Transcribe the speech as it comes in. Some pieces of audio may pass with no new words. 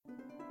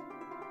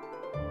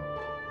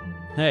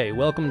Hey,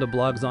 welcome to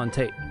Blogs on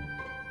Tape.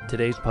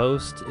 Today's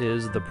post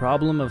is The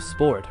Problem of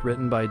Sport,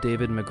 written by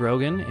David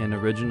McGrogan and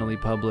originally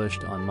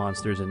published on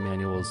Monsters and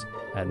Manuals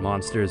at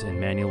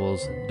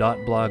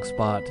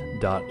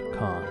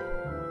monstersandmanuals.blogspot.com.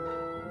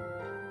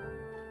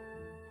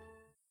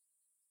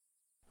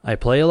 I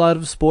play a lot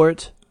of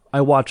sport,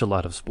 I watch a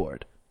lot of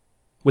sport.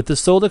 With the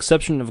sole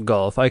exception of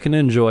golf, I can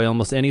enjoy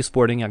almost any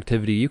sporting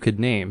activity you could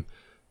name,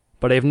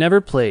 but I've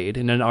never played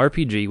in an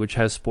RPG which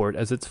has sport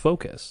as its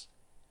focus.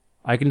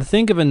 I can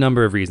think of a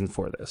number of reasons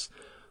for this.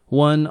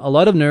 One, a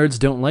lot of nerds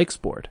don't like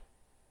sport.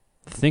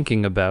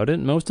 Thinking about it,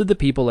 most of the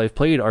people I've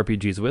played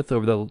RPGs with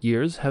over the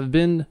years have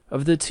been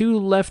of the two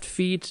left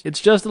feet,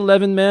 it's just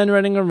 11 men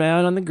running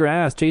around on the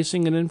grass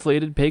chasing an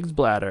inflated pig's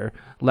bladder,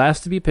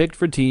 last to be picked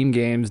for team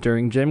games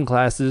during gym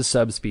classes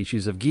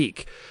subspecies of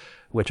geek,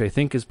 which I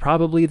think is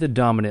probably the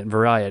dominant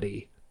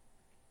variety.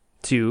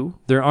 Two,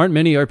 there aren't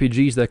many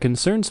RPGs that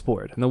concern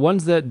sport, and the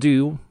ones that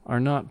do are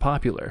not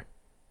popular.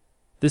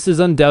 This is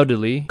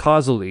undoubtedly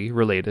causally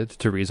related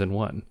to reason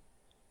one.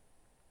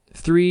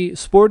 3.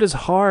 Sport is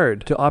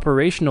hard to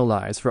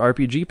operationalize for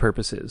RPG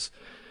purposes.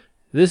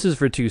 This is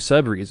for two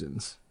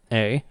sub-reasons.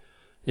 A.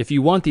 If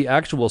you want the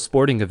actual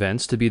sporting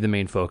events to be the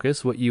main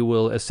focus, what you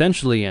will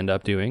essentially end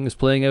up doing is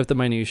playing out the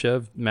minutiae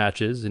of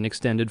matches in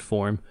extended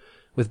form,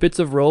 with bits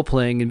of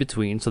role-playing in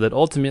between, so that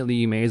ultimately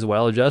you may as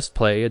well just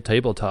play a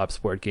tabletop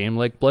sport game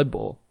like Blood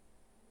Bowl.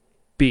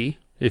 B.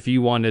 If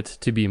you want it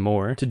to be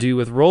more to do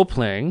with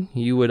role-playing,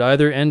 you would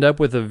either end up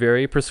with a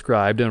very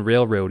prescribed and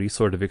railroady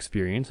sort of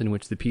experience in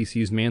which the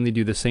PCs mainly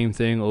do the same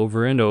thing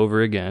over and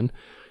over again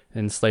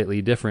in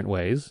slightly different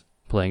ways,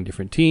 playing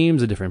different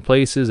teams at different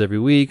places every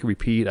week,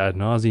 repeat ad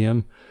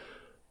nauseum,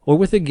 or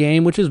with a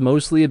game which is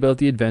mostly about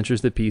the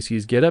adventures that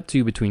PCs get up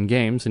to between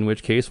games, in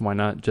which case why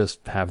not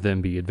just have them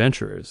be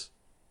adventurers.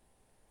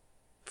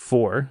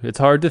 4. It's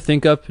hard to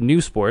think up new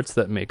sports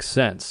that make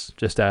sense.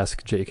 Just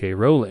ask J.K.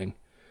 Rowling.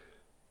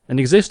 And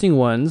existing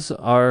ones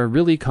are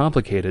really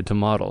complicated to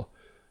model.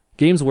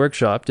 Games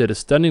Workshop did a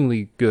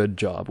stunningly good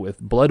job with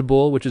Blood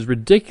Bowl, which is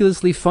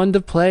ridiculously fun to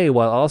play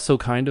while also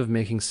kind of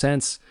making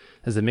sense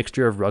as a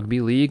mixture of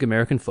rugby league,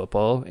 American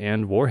football,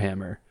 and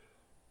Warhammer.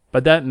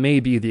 But that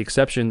may be the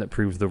exception that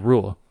proves the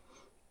rule.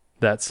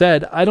 That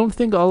said, I don't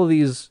think all of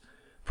these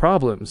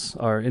problems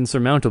are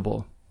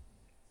insurmountable.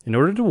 In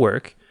order to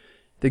work,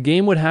 the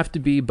game would have to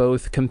be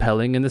both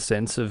compelling in the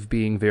sense of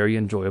being very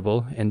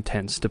enjoyable and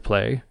tense to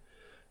play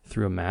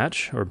through a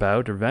match or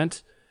bout or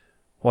event,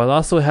 while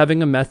also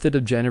having a method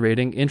of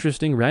generating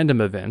interesting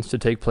random events to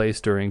take place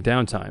during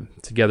downtime,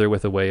 together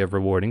with a way of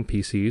rewarding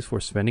PCs for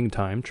spending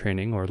time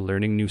training or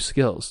learning new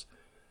skills.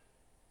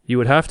 You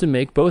would have to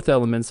make both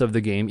elements of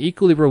the game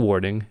equally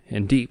rewarding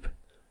and deep,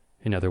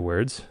 in other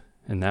words,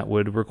 and that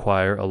would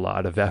require a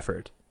lot of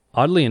effort.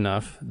 Oddly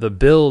enough, the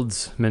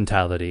builds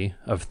mentality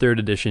of 3rd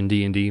edition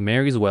D&D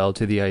marries well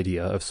to the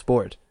idea of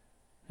sport.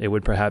 It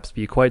would perhaps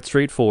be quite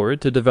straightforward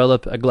to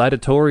develop a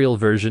gladiatorial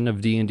version of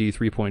D&D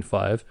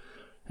 3.5,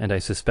 and I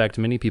suspect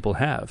many people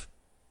have.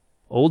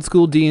 Old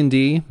school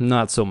D&D,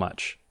 not so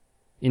much.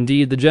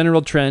 Indeed, the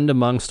general trend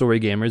among story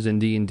gamers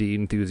and D&D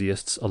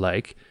enthusiasts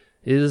alike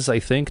is, I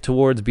think,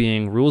 towards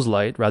being rules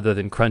light rather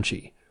than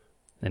crunchy.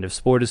 And if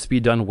sport is to be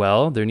done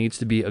well, there needs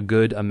to be a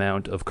good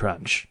amount of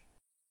crunch.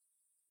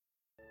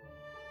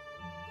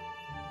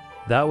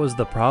 That was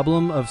The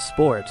Problem of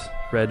Sport,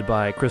 read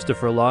by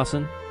Christopher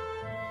Lawson.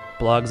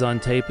 Blogs on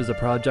Tape is a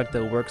project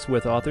that works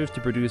with authors to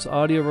produce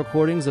audio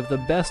recordings of the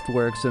best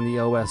works in the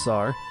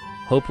OSR,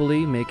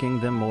 hopefully making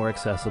them more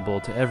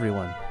accessible to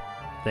everyone.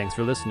 Thanks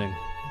for listening.